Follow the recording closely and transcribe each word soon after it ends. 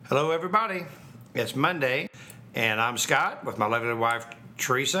Hello, everybody. It's Monday, and I'm Scott with my lovely wife,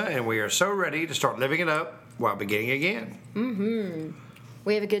 Teresa, and we are so ready to start living it up while beginning again.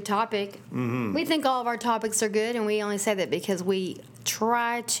 We have a good topic. We think all of our topics are good, and we only say that because we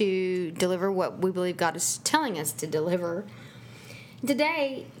try to deliver what we believe God is telling us to deliver.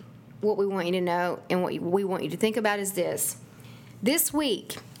 Today, what we want you to know and what we want you to think about is this. This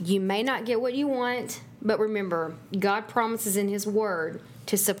week, you may not get what you want, but remember, God promises in His Word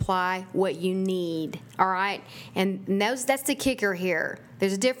to supply what you need, all right? And that's the kicker here.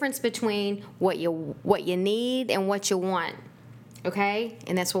 There's a difference between what you need and what you want, okay?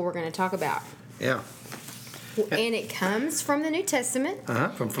 And that's what we're going to talk about. Yeah. And it comes from the New Testament.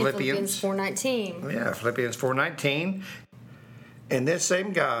 From Philippians. Philippians 4:19. Yeah, Philippians 4:19. And this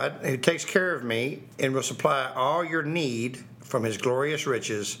same God who takes care of me and will supply all your need from His glorious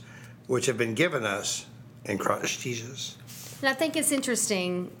riches, which have been given us in Christ Jesus. And I think it's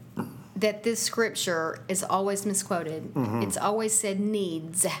interesting that this scripture is always misquoted. It's always said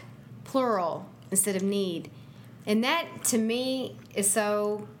needs, plural, instead of need. And that, to me, is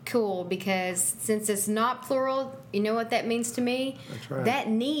so cool because since it's not plural, you know what that means to me? That's right. That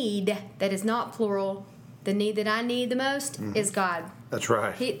need that is not plural, the need that I need the most is God. That's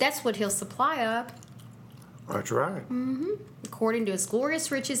right. That's what He'll supply up. That's right. According to His glorious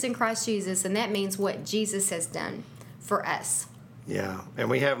riches in Christ Jesus, and that means what Jesus has done for us. Yeah, and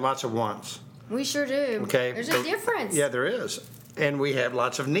we have lots of wants. We sure do. Okay. There's a difference. Yeah, there is. And we have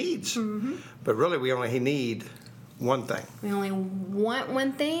lots of needs. But really, we only need one thing. We only want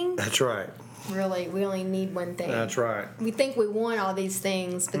one thing. That's right. Really, we only need one thing. That's right. We think we want all these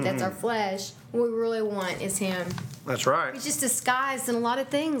things, but that's our flesh. What we really want is Him. That's right. He's just disguised in a lot of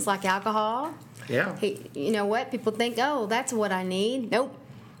things, like alcohol. Yeah. You know what? People think, oh, that's what I need. Nope.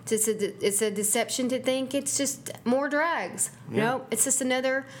 It's a deception to think it's just more drugs. Yeah. Nope. It's just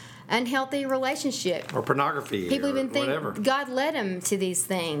another unhealthy relationship. Or pornography. People or even think whatever. God led them to these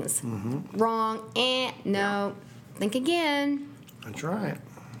things. Wrong. No. Think again. That's right.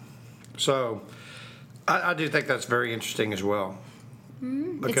 So, I do think that's very interesting as well.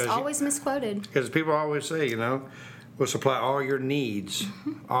 It's always misquoted. Because people always say, we'll supply all your needs,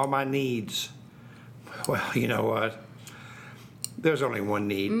 all my needs. Well, you know what? There's only one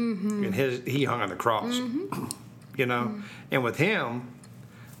need, and He hung on the cross. And with Him,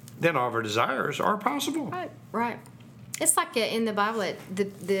 then all of our desires are possible. Right. It's like in the Bible,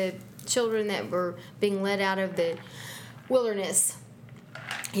 the children that were being led out of the wilderness.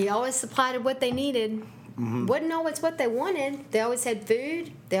 He always supplied what they needed. Wasn't always what they wanted. They always had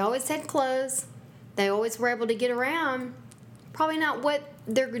food. They always had clothes. They always were able to get around. Probably not what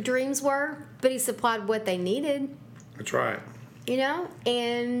their dreams were, but He supplied what they needed. That's right.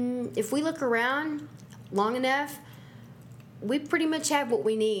 And if we look around long enough, we pretty much have what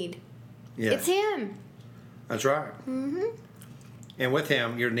we need. Yes. It's Him. That's right. And with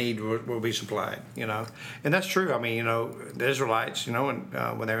Him, your need will be supplied, And that's true. I mean, the Israelites, when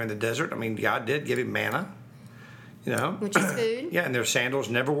they were in the desert, God did give Him manna, Which is food. Yeah, and their sandals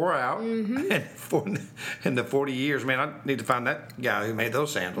never wore out. And in the 40 years, man, I need to find that guy who made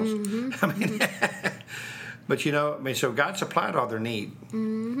those sandals. But, so God supplied all their need,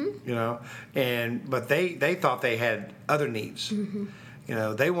 but they thought they had other needs.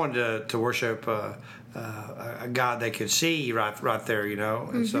 They wanted to worship a God they could see right there,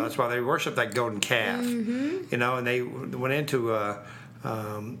 and so that's why they worshiped that golden calf, and they went into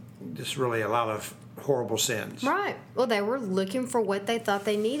just really a lot of horrible sins. Right. Well, they were looking for what they thought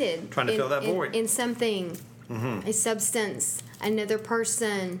they needed. Trying to fill that void. In something, a substance, another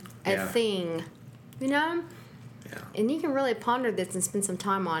person, a thing, Yeah. And you can really ponder this and spend some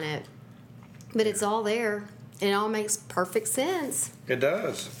time on it. But it's all there. And it all makes perfect sense. It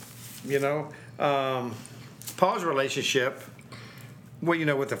does. Paul's relationship,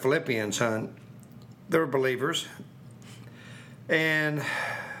 with the Philippians, they were believers. And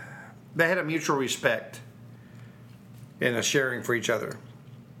they had a mutual respect and a sharing for each other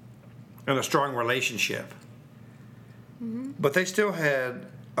and a strong relationship. But they still had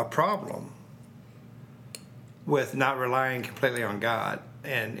a problem with not relying completely on God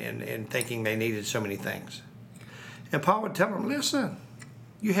and thinking they needed so many things. And Paul would tell them, listen,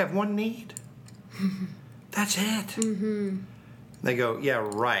 you have one need. That's it. They go, yeah,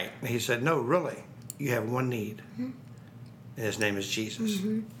 right. And he said, no, really, you have one need. And His name is Jesus.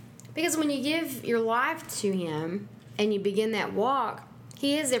 Because when you give your life to Him and you begin that walk,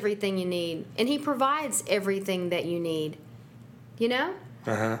 He is everything you need. And He provides everything that you need.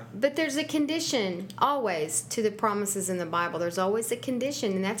 But there's a condition always to the promises in the Bible. There's always a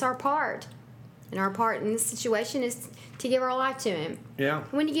condition, and that's our part. And our part in this situation is to give our life to Him. Yeah.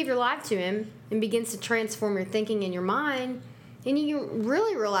 When you give your life to Him and begins to transform your thinking and your mind, and you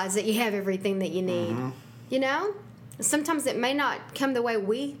really realize that you have everything that you need. You know? Sometimes it may not come the way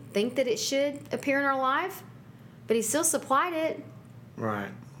we think that it should appear in our life, but He still supplied it. Right.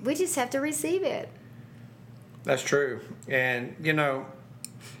 We just have to receive it. That's true. And, you know,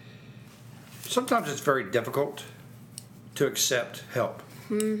 sometimes it's very difficult to accept help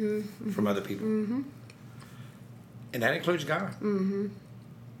from other people. And that includes God.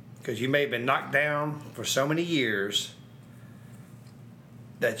 Because you may have been knocked down for so many years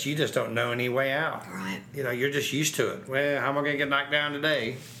that you just don't know any way out. Right. You know, you're just used to it. Well, how am I going to get knocked down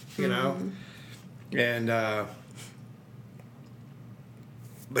today? You know? And,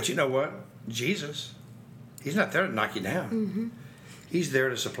 but you know what? Jesus, He's not there to knock you down. He's there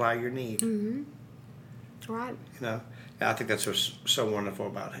to supply your need. Right. You know? And I think that's what's so wonderful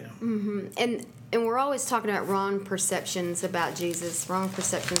about Him. And we're always talking about wrong perceptions about Jesus, wrong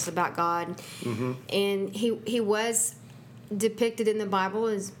perceptions about God. And he was depicted in the Bible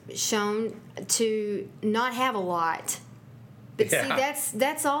as shown to not have a lot. But see,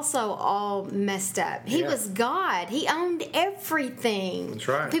 that's also all messed up. He was God. He owned everything. That's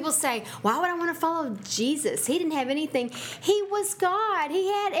right. People say, why would I want to follow Jesus? He didn't have anything. He was God. He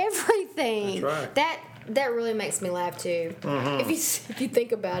had everything. That's right. That really makes me laugh too. If you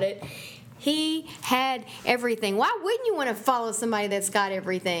think about it. He had everything. Why wouldn't you want to follow somebody that's got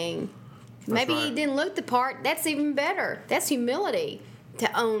everything? Maybe right. he didn't look the part. That's even better. That's humility.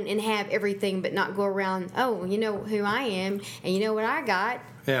 To own and have everything, but not go around, oh, you know who I am, and you know what I got.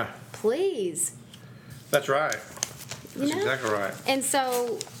 Yeah. Please. That's right. That's exactly right. And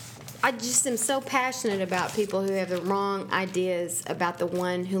so I just am so passionate about people who have the wrong ideas about the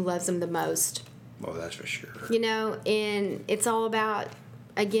one who loves them the most. Well, that's for sure. You know, and it's all about,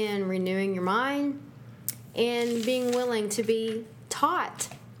 again, renewing your mind and being willing to be taught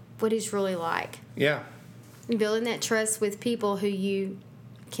what He's really like. Yeah. And building that trust with people who you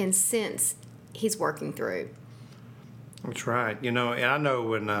can sense He's working through. That's right. You know, and I know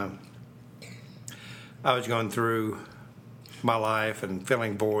when I was going through my life and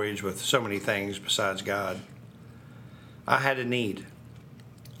filling voids with so many things besides God, I had a need.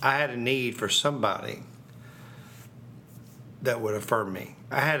 I had a need for somebody that would affirm me.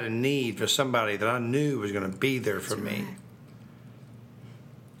 I had a need for somebody that I knew was going to be there for me.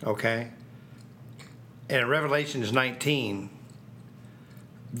 Okay? And in Revelations 19,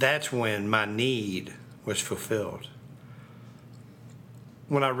 that's when my need was fulfilled.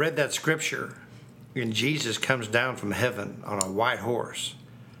 When I read that scripture, and Jesus comes down from heaven on a white horse,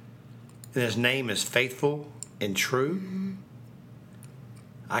 and His name is Faithful and True,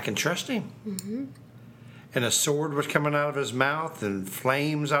 I can trust Him. And a sword was coming out of His mouth and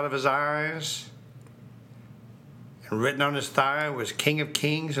flames out of His eyes. And written on His thigh was King of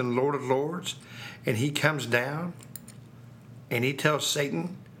Kings and Lord of Lords. And He comes down and He tells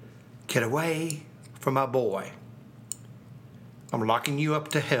Satan, get away from my boy. I'm locking you up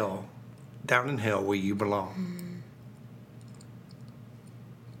to hell, down in hell where you belong.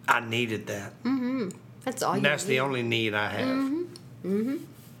 I needed that. That's all you That's need. the only need I have.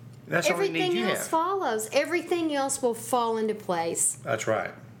 That's the only need Everything you else have. follows. Everything else will fall into place. That's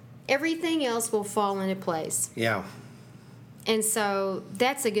right. Everything else will fall into place. Yeah. And so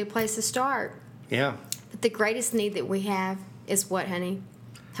that's a good place to start. Yeah. But the greatest need that we have is what, honey?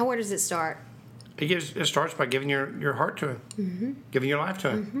 Where does it start? It starts by giving your heart to Him, giving your life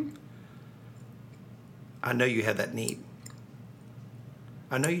to Him. I know you have that need.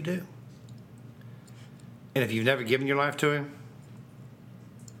 I know you do. And if you've never given your life to Him,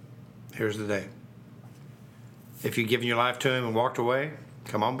 here's the day. If you've given your life to Him and walked away,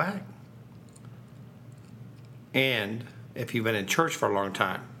 come on back. And if you've been in church for a long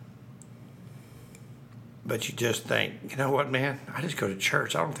time, but you just think, you know what, man, I just go to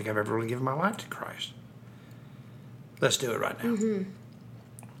church. I don't think I've ever really given my life to Christ. Let's do it right now.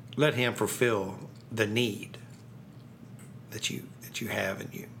 Let Him fulfill the need that you have in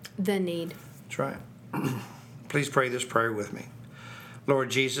you. The need. That's right. Please pray this prayer with me. Lord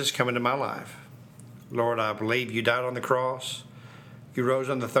Jesus, come into my life. Lord, I believe you died on the cross. You rose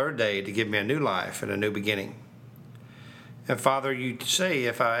on the third day to give me a new life and a new beginning. And Father, you say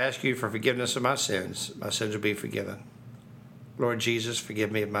if I ask you for forgiveness of my sins will be forgiven. Lord Jesus,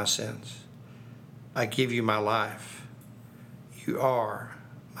 forgive me of my sins. I give you my life. You are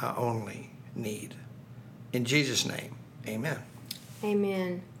my only need. In Jesus' name, amen.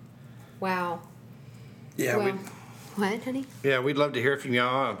 Amen. Wow. Yeah, Well, what, honey? we'd love to hear from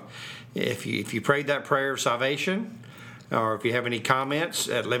y'all. If you prayed that prayer of salvation, or if you have any comments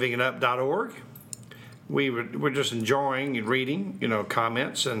at livingitup.org, we're just enjoying reading,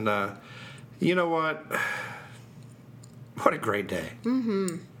 comments, and you know what? What a great day.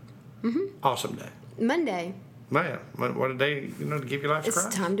 Awesome day. Monday. Man, what a day, to give your life to Christ.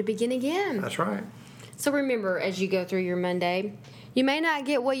 It's time to begin again. That's right. So remember, as you go through your Monday, you may not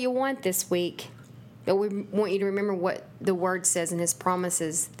get what you want this week, but we want you to remember what the Word says in His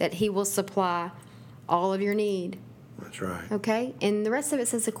promises, that He will supply all of your need. That's right. Okay? And the rest of it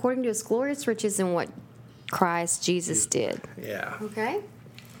says, according to His glorious riches and what Christ Jesus did. Yeah. Okay?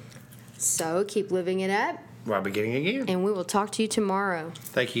 So keep living it up. While beginning again. And we will talk to you tomorrow.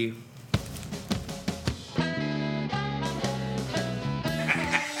 Thank you.